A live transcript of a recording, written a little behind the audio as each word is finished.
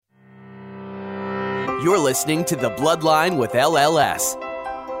You're listening to The Bloodline with LLS.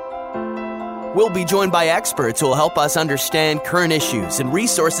 We'll be joined by experts who will help us understand current issues and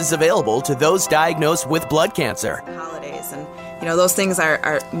resources available to those diagnosed with blood cancer. Holidays and, those things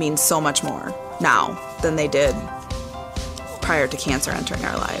mean so much more now than they did prior to cancer entering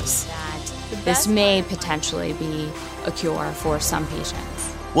our lives. This may potentially be a cure for some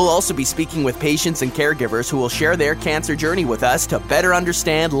patients. We'll also be speaking with patients and caregivers who will share their cancer journey with us to better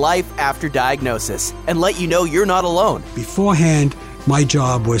understand life after diagnosis and let you know you're not alone. Beforehand, my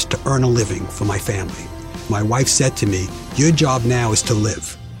job was to earn a living for my family. My wife said to me, your job now is to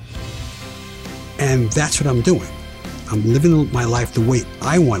live. And that's what I'm doing. I'm living my life the way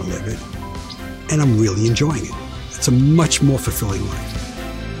I want to live it, and I'm really enjoying it. It's a much more fulfilling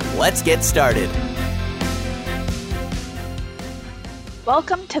life. Let's get started.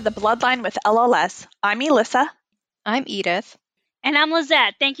 Welcome to The Bloodline with LLS. I'm Elissa. I'm Edith. And I'm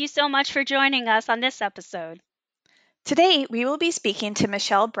Lizette. Thank you so much for joining us on this episode. Today, we will be speaking to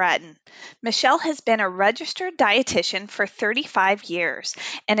Michelle Bratton. Michelle has been a registered dietitian for 35 years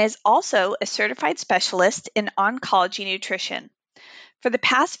and is also a certified specialist in oncology nutrition. For the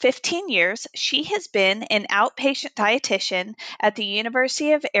past 15 years, she has been an outpatient dietitian at the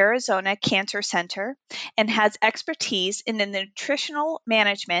University of Arizona Cancer Center and has expertise in the nutritional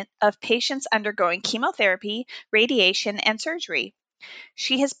management of patients undergoing chemotherapy, radiation, and surgery.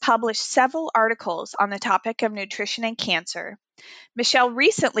 She has published several articles on the topic of nutrition and cancer. Michelle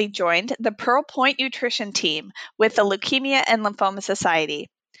recently joined the Pearl Point Nutrition team with the Leukemia and Lymphoma Society.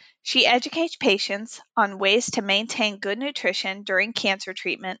 She educates patients on ways to maintain good nutrition during cancer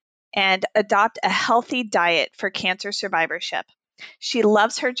treatment and adopt a healthy diet for cancer survivorship. She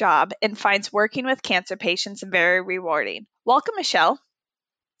loves her job and finds working with cancer patients very rewarding. Welcome, Michelle.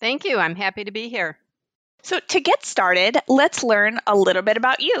 Thank you. I'm happy to be here. So to get started, let's learn a little bit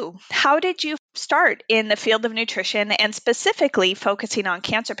about you. How did you start in the field of nutrition and specifically focusing on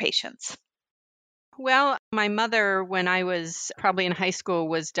cancer patients? Well, my mother, when I was probably in high school,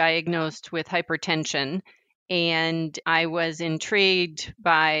 was diagnosed with hypertension, and I was intrigued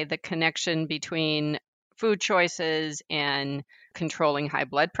by the connection between food choices and controlling high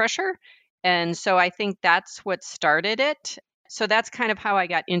blood pressure. And so I think that's what started it. So that's kind of how I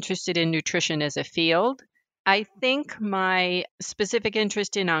got interested in nutrition as a field. I think my specific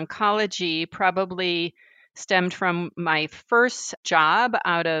interest in oncology probably stemmed from my first job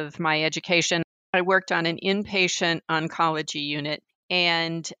out of my education. I worked on an inpatient oncology unit,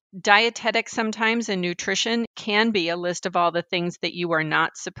 and dietetics sometimes and nutrition can be a list of all the things that you are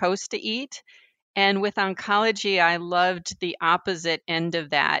not supposed to eat. And with oncology, I loved the opposite end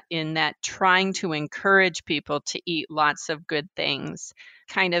of that, in that trying to encourage people to eat lots of good things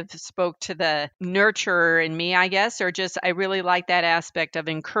kind of spoke to the nurturer in me, I guess, or just I really like that aspect of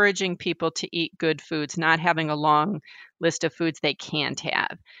encouraging people to eat good foods, not having a long list of foods they can't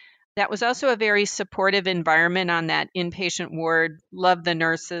have. That was also a very supportive environment on that inpatient ward. Loved the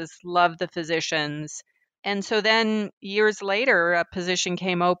nurses, loved the physicians. And so then years later, a position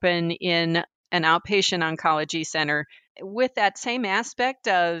came open in an outpatient oncology center with that same aspect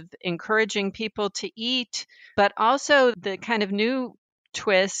of encouraging people to eat, but also the kind of new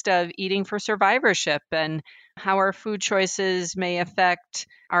twist of eating for survivorship and how our food choices may affect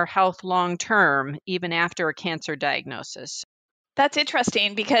our health long term, even after a cancer diagnosis. That's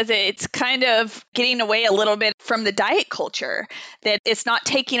interesting because it's kind of getting away a little bit from the diet culture, that it's not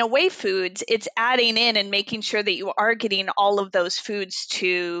taking away foods, it's adding in and making sure that you are getting all of those foods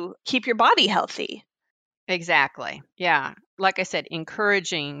to keep your body healthy. Exactly. Yeah. Like I said,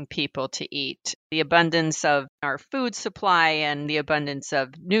 encouraging people to eat the abundance of our food supply and the abundance of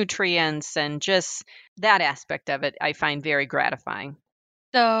nutrients, and just that aspect of it I find very gratifying.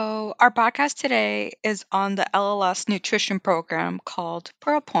 So, our podcast today is on the LLS nutrition program called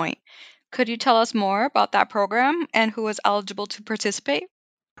Pearl Point. Could you tell us more about that program and who is eligible to participate?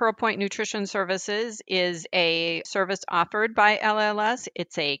 Pearl Point Nutrition Services is a service offered by LLS.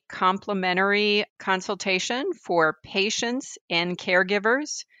 It's a complimentary consultation for patients and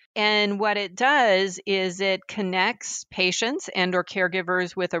caregivers. And what it does is it connects patients and or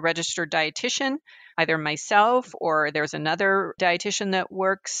caregivers with a registered dietitian, either myself or there's another dietitian that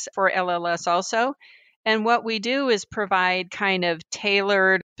works for LLS also. And what we do is provide kind of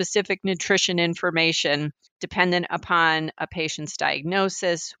tailored, specific nutrition information dependent upon a patient's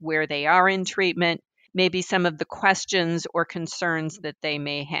diagnosis, where they are in treatment, maybe some of the questions or concerns that they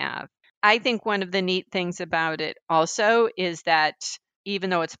may have. I think one of the neat things about it also is that even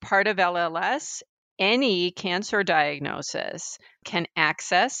though it's part of LLS, any cancer diagnosis can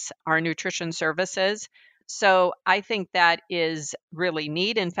access our nutrition services. So I think that is really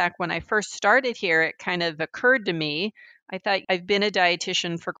neat. In fact, when I first started here, it kind of occurred to me. I thought I've been a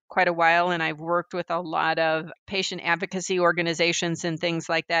dietitian for quite a while and I've worked with a lot of patient advocacy organizations and things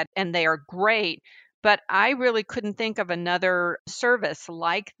like that, and they are great. But I really couldn't think of another service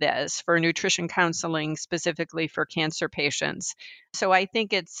like this for nutrition counseling, specifically for cancer patients. So I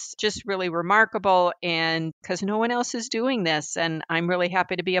think it's just really remarkable, and because no one else is doing this, and I'm really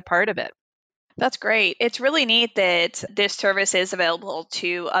happy to be a part of it. That's great. It's really neat that this service is available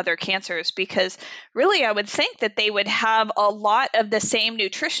to other cancers because really I would think that they would have a lot of the same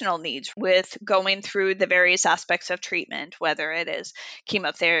nutritional needs with going through the various aspects of treatment, whether it is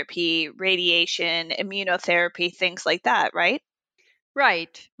chemotherapy, radiation, immunotherapy, things like that, right?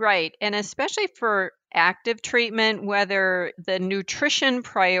 Right, right. And especially for active treatment, whether the nutrition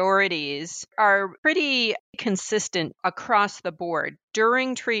priorities are pretty consistent across the board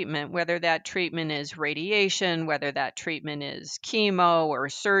during treatment, whether that treatment is radiation, whether that treatment is chemo or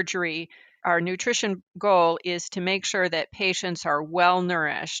surgery. Our nutrition goal is to make sure that patients are well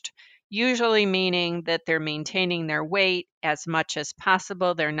nourished, usually meaning that they're maintaining their weight as much as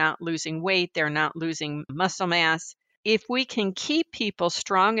possible. They're not losing weight, they're not losing muscle mass. If we can keep people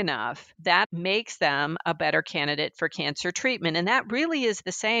strong enough, that makes them a better candidate for cancer treatment. And that really is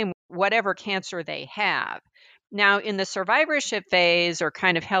the same, whatever cancer they have. Now, in the survivorship phase or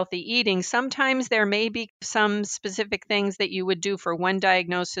kind of healthy eating, sometimes there may be some specific things that you would do for one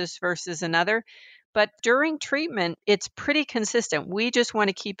diagnosis versus another. But during treatment, it's pretty consistent. We just want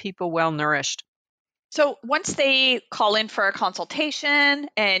to keep people well nourished. So once they call in for a consultation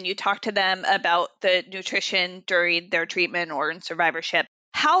and you talk to them about the nutrition during their treatment or in survivorship,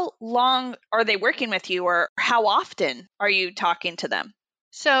 how long are they working with you or how often are you talking to them?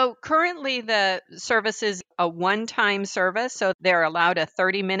 So currently the service is a one-time service, so they're allowed a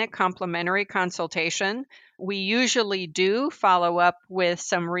 30-minute complimentary consultation. We usually do follow up with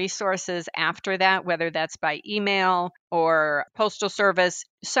some resources after that, whether that's by email or postal service,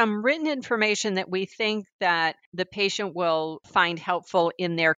 some written information that we think that the patient will find helpful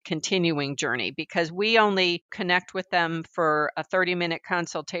in their continuing journey, because we only connect with them for a 30-minute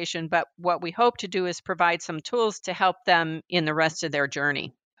consultation, but what we hope to do is provide some tools to help them in the rest of their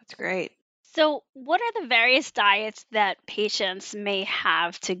journey. That's great. So, what are the various diets that patients may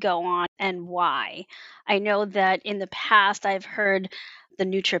have to go on and why? I know that in the past I've heard the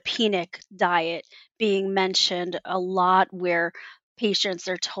neutropenic diet being mentioned a lot, where patients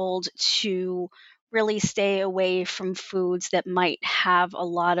are told to really stay away from foods that might have a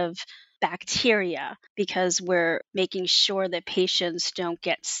lot of bacteria because we're making sure that patients don't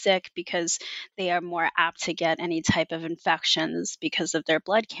get sick because they are more apt to get any type of infections because of their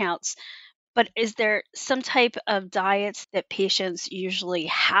blood counts. But is there some type of diets that patients usually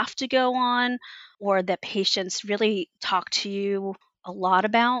have to go on or that patients really talk to you a lot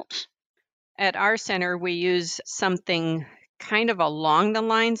about? At our center, we use something kind of along the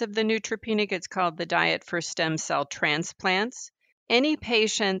lines of the neutropenic. It's called the diet for stem cell transplants. Any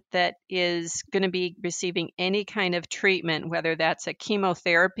patient that is going to be receiving any kind of treatment, whether that's a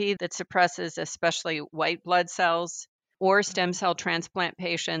chemotherapy that suppresses especially white blood cells, or stem cell transplant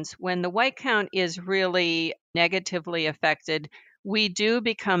patients, when the white count is really negatively affected, we do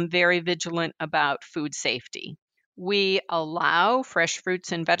become very vigilant about food safety. We allow fresh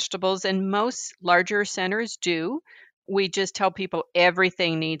fruits and vegetables, and most larger centers do. We just tell people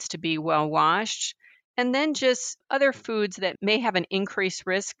everything needs to be well washed. And then just other foods that may have an increased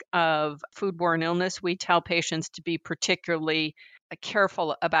risk of foodborne illness, we tell patients to be particularly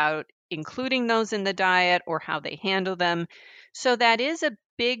careful about including those in the diet or how they handle them. So that is a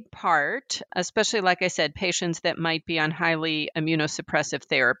big part, especially, like I said, patients that might be on highly immunosuppressive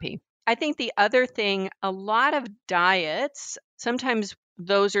therapy. I think the other thing, a lot of diets, sometimes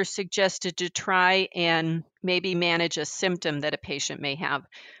those are suggested to try and maybe manage a symptom that a patient may have.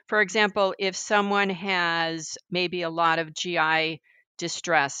 For example, if someone has maybe a lot of GI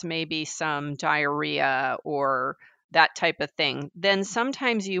distress, maybe some diarrhea or that type of thing, then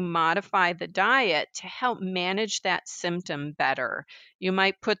sometimes you modify the diet to help manage that symptom better. You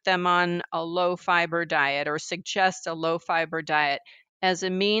might put them on a low fiber diet or suggest a low fiber diet as a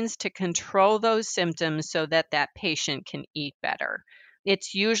means to control those symptoms so that that patient can eat better.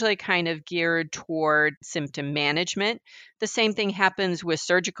 It's usually kind of geared toward symptom management. The same thing happens with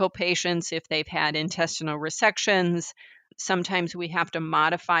surgical patients if they've had intestinal resections. Sometimes we have to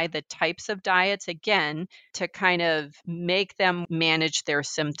modify the types of diets again to kind of make them manage their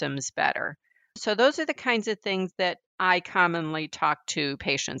symptoms better. So those are the kinds of things that I commonly talk to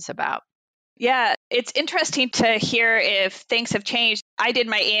patients about. Yeah, it's interesting to hear if things have changed. I did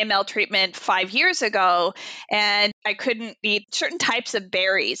my AML treatment 5 years ago, and I couldn't eat certain types of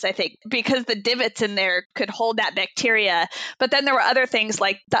berries, I think, because the divots in there could hold that bacteria. But then there were other things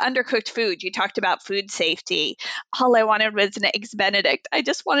like the undercooked food. You talked about food safety. All I wanted was an Eggs Benedict. I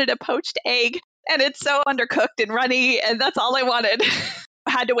just wanted a poached egg, and it's so undercooked and runny, and that's all I wanted.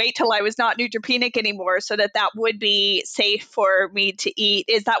 Had to wait till I was not neutropenic anymore so that that would be safe for me to eat.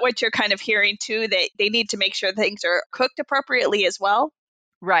 Is that what you're kind of hearing too, that they need to make sure things are cooked appropriately as well?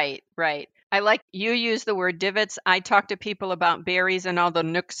 Right, right. I like you use the word divots. I talk to people about berries and all the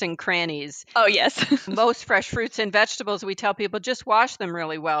nooks and crannies. Oh, yes. Most fresh fruits and vegetables, we tell people just wash them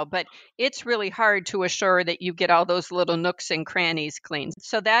really well, but it's really hard to assure that you get all those little nooks and crannies clean.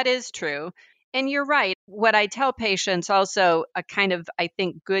 So that is true. And you're right. What I tell patients also, a kind of, I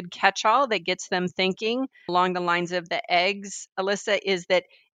think, good catch all that gets them thinking along the lines of the eggs, Alyssa, is that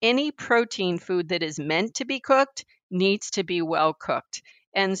any protein food that is meant to be cooked needs to be well cooked.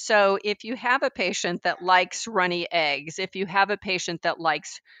 And so if you have a patient that likes runny eggs, if you have a patient that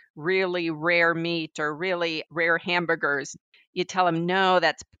likes really rare meat or really rare hamburgers, you tell them, no,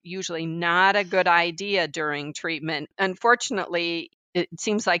 that's usually not a good idea during treatment. Unfortunately, it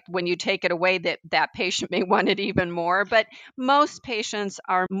seems like when you take it away that patient may want it even more, but most patients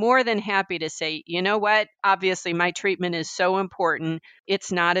are more than happy to say, you know what, obviously my treatment is so important,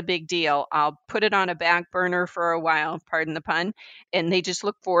 it's not a big deal. I'll put it on a back burner for a while, pardon the pun, and they just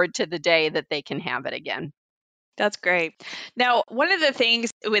look forward to the day that they can have it again. That's great. Now, one of the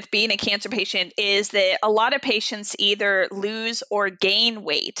things with being a cancer patient is that a lot of patients either lose or gain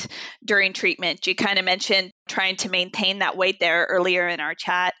weight during treatment. You kind of mentioned trying to maintain that weight there earlier in our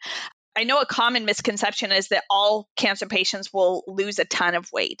chat. I know a common misconception is that all cancer patients will lose a ton of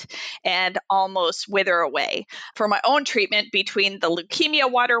weight and almost wither away. For my own treatment, between the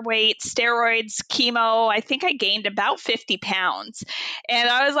leukemia water weight, steroids, chemo, I think I gained about 50 pounds. And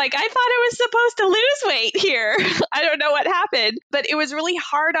I was like, I thought I was supposed to lose weight here. I don't know what happened, but it was really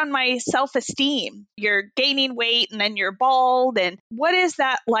hard on my self esteem. You're gaining weight and then you're bald. And what is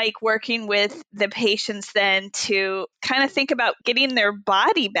that like working with the patients then to kind of think about getting their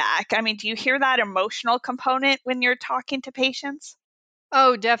body back? I mean, do you hear that emotional component when you're talking to patients?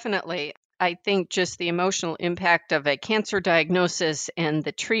 Oh, definitely. I think just the emotional impact of a cancer diagnosis and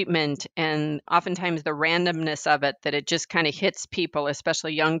the treatment, and oftentimes the randomness of it, that it just kind of hits people,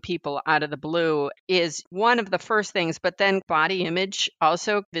 especially young people, out of the blue, is one of the first things. But then body image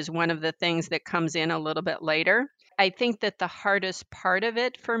also is one of the things that comes in a little bit later. I think that the hardest part of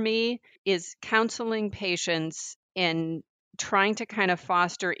it for me is counseling patients and trying to kind of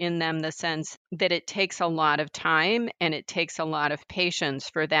foster in them the sense that it takes a lot of time and it takes a lot of patience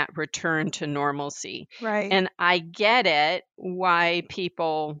for that return to normalcy. Right. And I get it why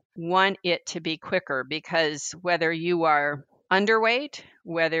people want it to be quicker, because whether you are underweight,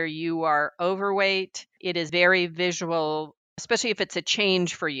 whether you are overweight, it is very visual, especially if it's a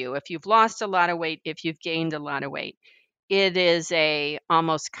change for you. If you've lost a lot of weight, if you've gained a lot of weight, it is a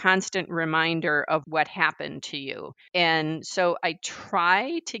almost constant reminder of what happened to you. And so I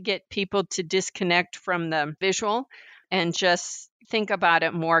try to get people to disconnect from the visual and just think about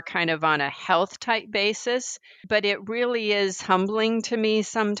it more kind of on a health type basis. But it really is humbling to me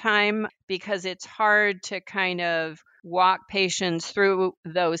sometimes, because it's hard to kind of walk patients through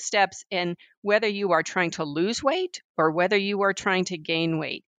those steps. And whether you are trying to lose weight or whether you are trying to gain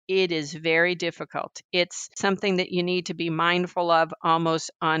weight, it is very difficult. It's something that you need to be mindful of almost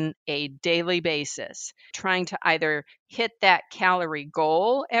on a daily basis, trying to either hit that calorie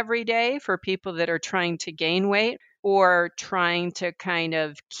goal every day for people that are trying to gain weight, or trying to kind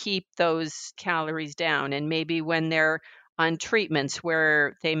of keep those calories down. And maybe when they're on treatments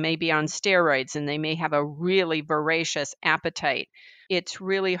where they may be on steroids and they may have a really voracious appetite, it's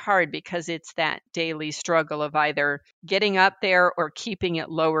really hard because it's that daily struggle of either getting up there or keeping it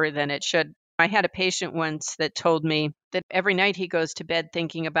lower than it should. I had a patient once that told me that every night he goes to bed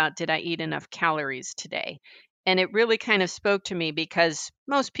thinking about, did I eat enough calories today? And it really kind of spoke to me, because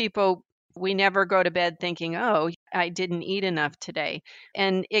most people, we never go to bed thinking, oh, I didn't eat enough today.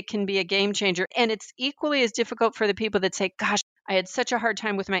 And it can be a game changer. And it's equally as difficult for the people that say, gosh, I had such a hard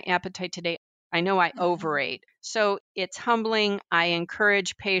time with my appetite today. I know I overate. So it's humbling. I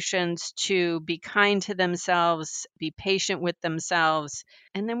encourage patients to be kind to themselves, be patient with themselves,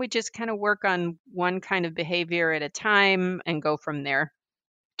 and then we just kind of work on one kind of behavior at a time and go from there.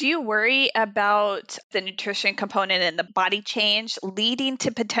 Do you worry about the nutrition component and the body change leading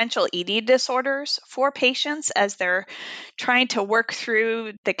to potential eating disorders for patients as they're trying to work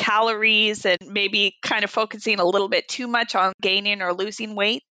through the calories and maybe kind of focusing a little bit too much on gaining or losing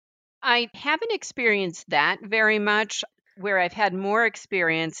weight? I haven't experienced that very much. Where I've had more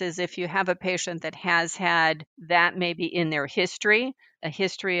experience is if you have a patient that has had that maybe in their history, a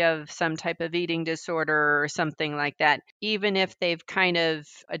history of some type of eating disorder or something like that, even if they've kind of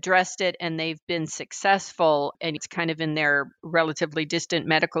addressed it and they've been successful and it's kind of in their relatively distant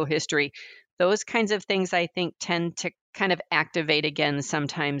medical history, those kinds of things I think tend to kind of activate again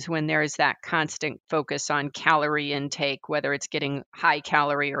sometimes when there's that constant focus on calorie intake, whether it's getting high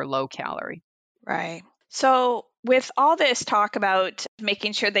calorie or low calorie. Right. So, with all this talk about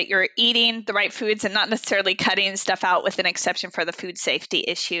making sure that you're eating the right foods and not necessarily cutting stuff out with an exception for the food safety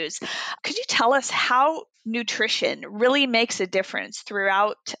issues, could you tell us how nutrition really makes a difference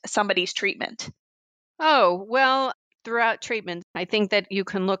throughout somebody's treatment? Oh, well, throughout treatment, I think that you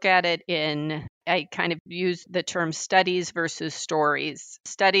can look at it I kind of use the term studies versus stories.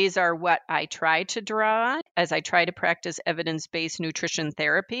 Studies are what I try to draw as I try to practice evidence-based nutrition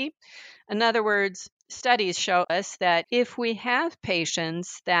therapy. In other words, studies show us that if we have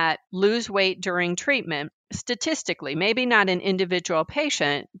patients that lose weight during treatment, statistically, maybe not an individual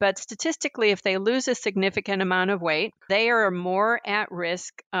patient, but statistically, if they lose a significant amount of weight, they are more at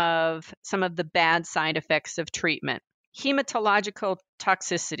risk of some of the bad side effects of treatment. Hematological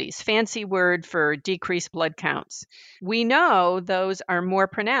toxicities, fancy word for decreased blood counts. We know those are more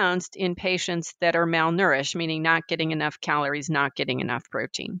pronounced in patients that are malnourished, meaning not getting enough calories, not getting enough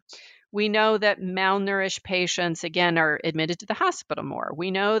protein. We know that malnourished patients, again, are admitted to the hospital more.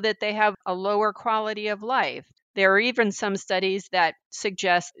 We know that they have a lower quality of life. There are even some studies that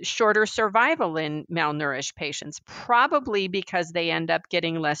suggest shorter survival in malnourished patients, probably because they end up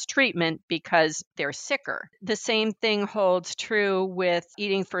getting less treatment because they're sicker. The same thing holds true with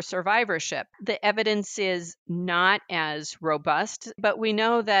eating for survivorship. The evidence is not as robust, but we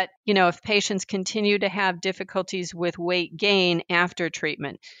know that, if patients continue to have difficulties with weight gain after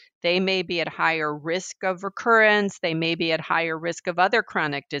treatment, they may be at higher risk of recurrence. They may be at higher risk of other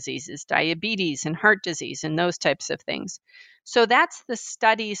chronic diseases, diabetes and heart disease and those types of things. So that's the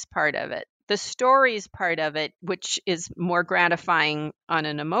studies part of it. The stories part of it, which is more gratifying on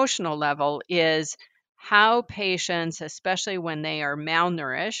an emotional level, is how patients, especially when they are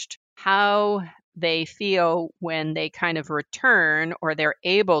malnourished, how they feel when they kind of return or they're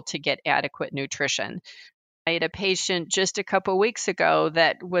able to get adequate nutrition. I had a patient just a couple weeks ago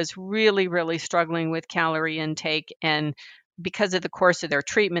that was really, really struggling with calorie intake. And because of the course of their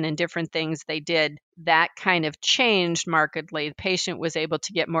treatment and different things they did, that kind of changed markedly. The patient was able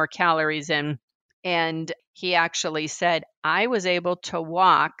to get more calories in. And he actually said, I was able to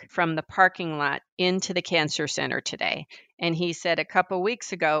walk from the parking lot into the cancer center today. And he said a couple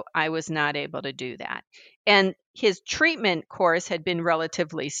weeks ago, I was not able to do that. And his treatment course had been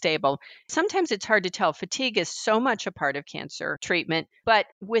relatively stable. Sometimes it's hard to tell. Fatigue is so much a part of cancer treatment. But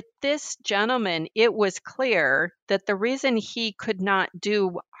with this gentleman, it was clear that the reason he could not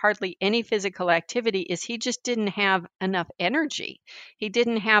do hardly any physical activity is he just didn't have enough energy. He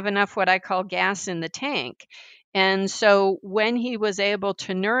didn't have enough what I call gas in the tank. And so when he was able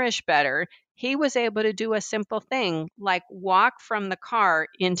to nourish better, he was able to do a simple thing like walk from the car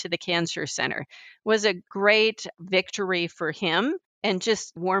into the cancer center. It was a great victory for him and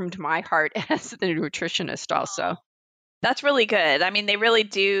just warmed my heart as the nutritionist also. That's really good. I mean, they really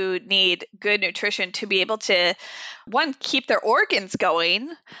do need good nutrition to be able to, one, keep their organs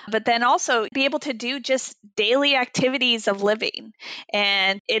going, but then also be able to do just daily activities of living.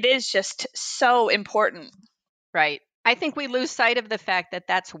 And it is just so important. Right. I think we lose sight of the fact that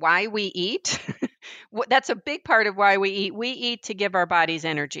that's why we eat. That's a big part of why we eat. We eat to give our bodies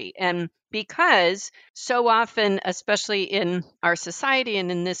energy. And because so often, especially in our society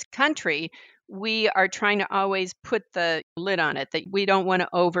and in this country, we are trying to always put the lid on it, that we don't want to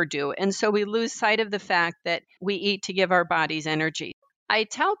overdo. And so we lose sight of the fact that we eat to give our bodies energy. I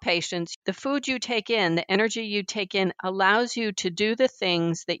tell patients the food you take in, the energy you take in allows you to do the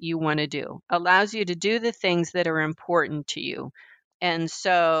things that you want to do, allows you to do the things that are important to you. And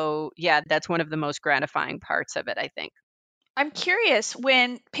so, yeah, that's one of the most gratifying parts of it, I think. I'm curious,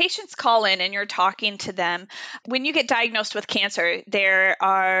 when patients call in and you're talking to them, when you get diagnosed with cancer, there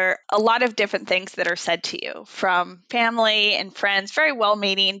are a lot of different things that are said to you from family and friends, very well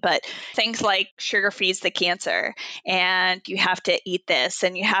meaning, but things like sugar feeds the cancer, and you have to eat this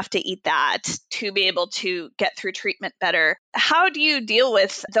and you have to eat that to be able to get through treatment better. How do you deal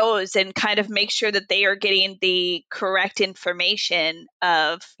with those and kind of make sure that they are getting the correct information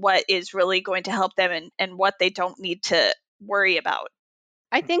of what is really going to help them and what they don't need to worry about?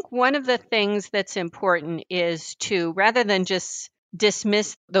 I think one of the things that's important is to, rather than just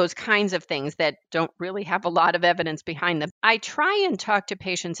dismiss those kinds of things that don't really have a lot of evidence behind them. I try and talk to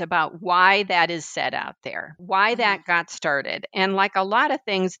patients about why that is said out there, why that got started. And like a lot of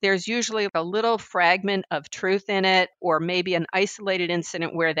things, there's usually a little fragment of truth in it, or maybe an isolated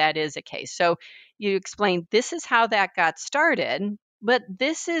incident where that is a case. So you explain, this is how that got started, but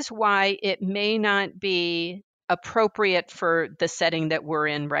this is why it may not be appropriate for the setting that we're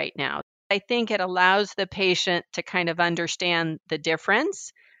in right now. I think it allows the patient to kind of understand the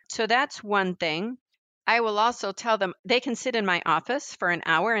difference. So that's one thing. I will also tell them they can sit in my office for an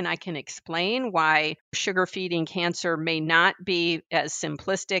hour and I can explain why sugar feeding cancer may not be as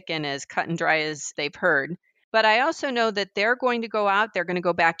simplistic and as cut and dry as they've heard. But I also know that they're going to go out, they're going to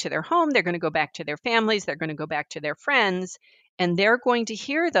go back to their home, they're going to go back to their families, they're going to go back to their friends, and they're going to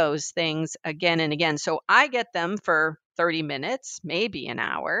hear those things again and again. So I get them for 30 minutes, maybe an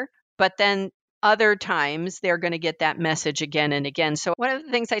hour. But then other times they're going to get that message again and again. So one of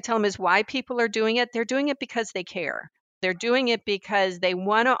the things I tell them is why people are doing it. They're doing it because they care. They're doing it because they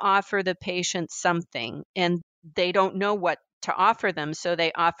want to offer the patient something and they don't know what to offer them. So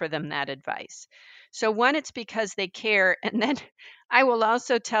they offer them that advice. So one, it's because they care. And then I will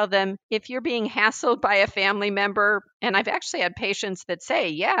also tell them if you're being hassled by a family member, and I've actually had patients that say,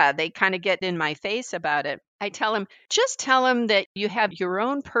 yeah, they kind of get in my face about it. I tell them, just tell them that you have your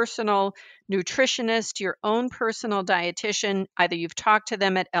own personal nutritionist, your own personal dietitian. Either you've talked to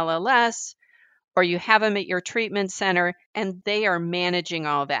them at LLS or you have them at your treatment center, and they are managing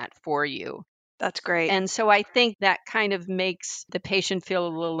all that for you. That's great. And so I think that kind of makes the patient feel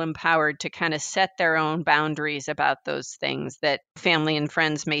a little empowered to kind of set their own boundaries about those things that family and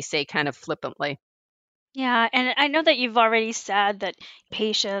friends may say kind of flippantly. Yeah, and I know that you've already said that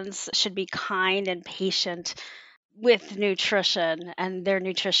patients should be kind and patient with nutrition and their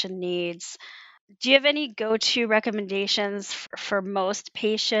nutrition needs. Do you have any go-to recommendations for most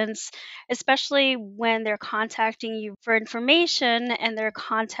patients, especially when they're contacting you for information and they're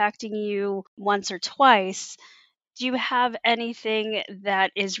contacting you once or twice? Do you have anything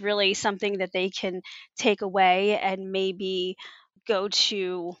that is really something that they can take away and maybe go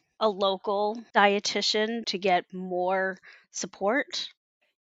to a local dietitian to get more support?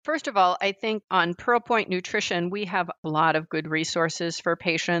 First of all, I think on Pearl Point Nutrition, we have a lot of good resources for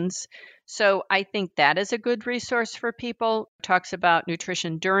patients. So I think that is a good resource for people. It talks about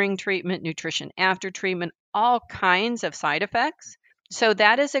nutrition during treatment, nutrition after treatment, all kinds of side effects. So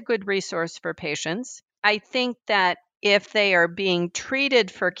that is a good resource for patients. I think that if they are being treated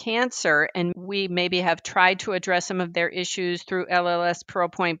for cancer and we maybe have tried to address some of their issues through LLS Pearl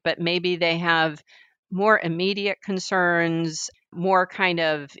Point, but maybe they have more immediate concerns, more kind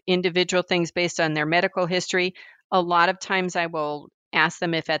of individual things based on their medical history, a lot of times I will ask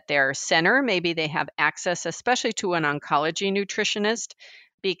them if at their center, maybe they have access, especially to an oncology nutritionist,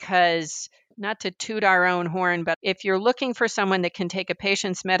 because not to toot our own horn, but if you're looking for someone that can take a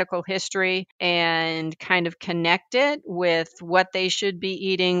patient's medical history and kind of connect it with what they should be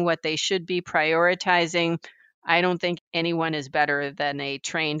eating, what they should be prioritizing, I don't think anyone is better than a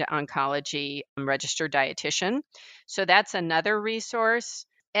trained oncology registered dietitian. So that's another resource.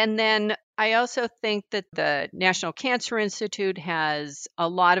 And then I also think that the National Cancer Institute has a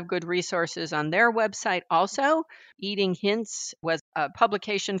lot of good resources on their website also. Eating Hints was a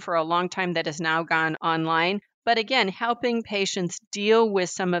publication for a long time that has now gone online. But again, helping patients deal with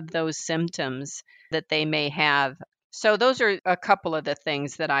some of those symptoms that they may have. So those are a couple of the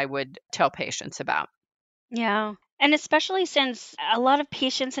things that I would tell patients about. Yeah. And especially since a lot of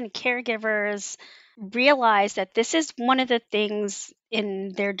patients and caregivers realize that this is one of the things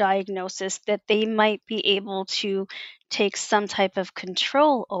in their diagnosis that they might be able to take some type of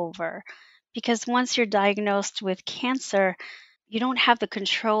control over. Because once you're diagnosed with cancer, you don't have the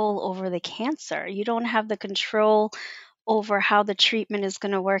control over the cancer. You don't have the control over how the treatment is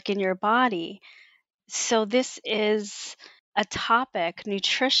going to work in your body. So, this is a topic,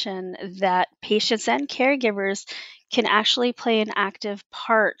 nutrition, that patients and caregivers can actually play an active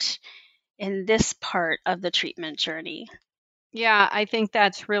part in this part of the treatment journey. Yeah, I think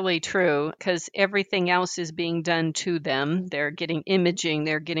that's really true because everything else is being done to them. They're getting imaging,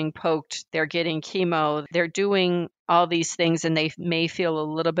 they're getting poked, they're getting chemo, they're doing all these things, and they may feel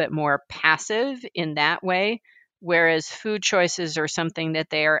a little bit more passive in that way, whereas food choices are something that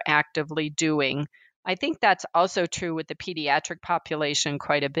they are actively doing. I think that's also true with the pediatric population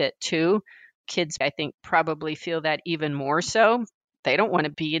quite a bit too. Kids, I think, probably feel that even more so. They don't want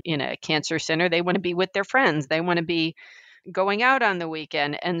to be in a cancer center, they want to be with their friends, they want to be going out on the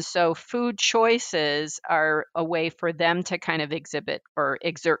weekend. And so food choices are a way for them to kind of exhibit or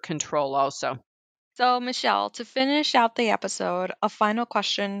exert control also. So, Michelle, to finish out the episode, a final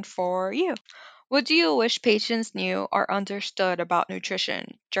question for you. What do you wish patients knew or understood about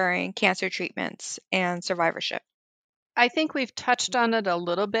nutrition during cancer treatments and survivorship? I think we've touched on it a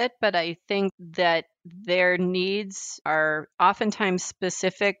little bit, but I think that their needs are oftentimes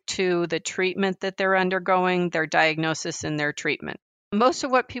specific to the treatment that they're undergoing, their diagnosis, and their treatment. Most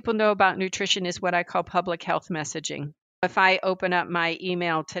of what people know about nutrition is what I call public health messaging. If I open up my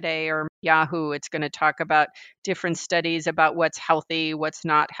email today or Yahoo, it's going to talk about different studies about what's healthy, what's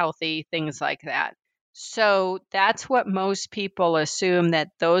not healthy, things like that. So that's what most people assume, that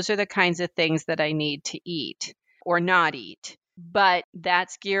those are the kinds of things that I need to eat or not eat. But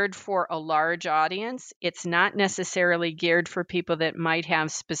that's geared for a large audience. It's not necessarily geared for people that might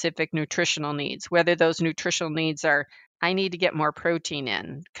have specific nutritional needs, whether those nutritional needs are, I need to get more protein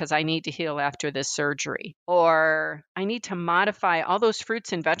in because I need to heal after this surgery, or I need to modify all those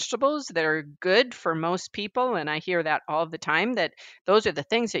fruits and vegetables that are good for most people. And I hear that all the time, that those are the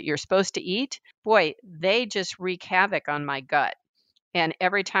things that you're supposed to eat. Boy, they just wreak havoc on my gut. And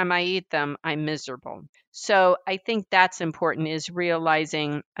every time I eat them, I'm miserable. So I think that's important, is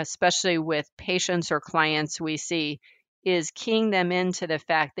realizing, especially with patients or clients we see, is keying them into the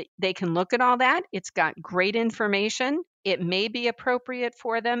fact that they can look at all that. It's got great information. It may be appropriate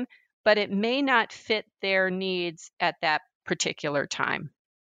for them, but it may not fit their needs at that particular time.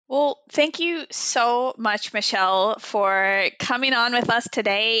 Well, thank you so much, Michelle, for coming on with us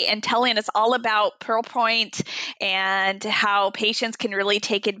today and telling us all about Pearl Point and how patients can really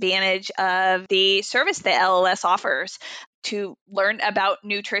take advantage of the service that LLS offers to learn about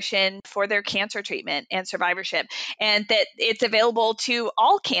nutrition for their cancer treatment and survivorship, and that it's available to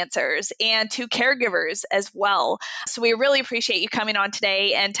all cancers and to caregivers as well. So we really appreciate you coming on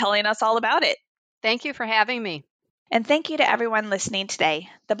today and telling us all about it. Thank you for having me. And thank you to everyone listening today.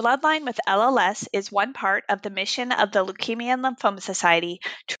 The Bloodline with LLS is one part of the mission of the Leukemia and Lymphoma Society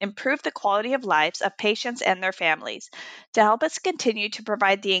to improve the quality of lives of patients and their families. To help us continue to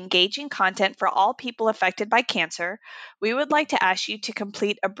provide the engaging content for all people affected by cancer, we would like to ask you to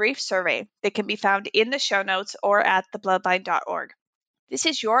complete a brief survey that can be found in the show notes or at thebloodline.org. This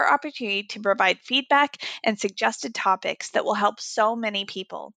is your opportunity to provide feedback and suggested topics that will help so many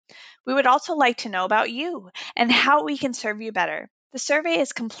people. We would also like to know about you and how we can serve you better. The survey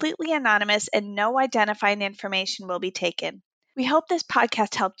is completely anonymous and no identifying information will be taken. We hope this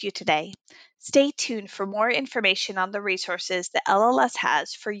podcast helped you today. Stay tuned for more information on the resources that LLS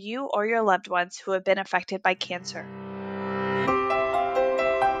has for you or your loved ones who have been affected by cancer.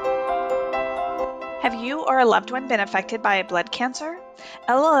 Have you or a loved one been affected by a blood cancer?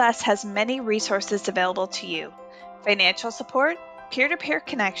 LLS has many resources available to you: financial support, peer-to-peer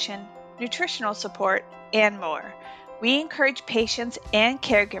connection, nutritional support, and more. We encourage patients and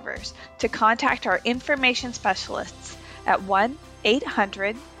caregivers to contact our information specialists at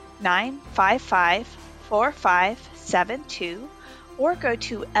 1-800-955-4572 or go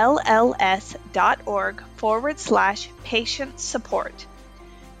to lls.org/patient support.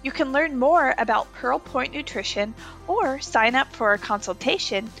 You can learn more about Pearl Point Nutrition or sign up for a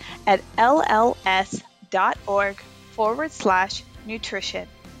consultation at lls.org/nutrition.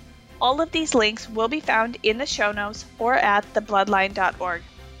 All of these links will be found in the show notes or at thebloodline.org.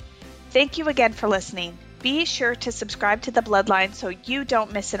 Thank you again for listening. Be sure to subscribe to The Bloodline so you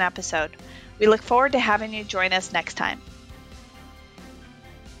don't miss an episode. We look forward to having you join us next time.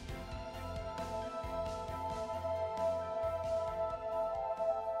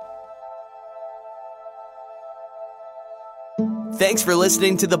 Thanks for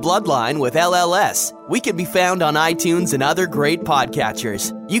listening to The Bloodline with LLS. We can be found on iTunes and other great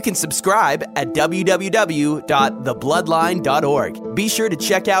podcatchers. You can subscribe at www.thebloodline.org. Be sure to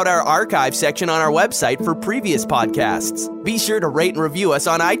check out our archive section on our website for previous podcasts. Be sure to rate and review us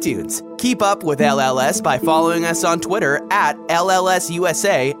on iTunes. Keep up with LLS by following us on Twitter at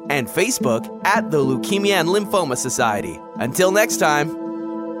LLSUSA and Facebook at the Leukemia and Lymphoma Society. Until next time.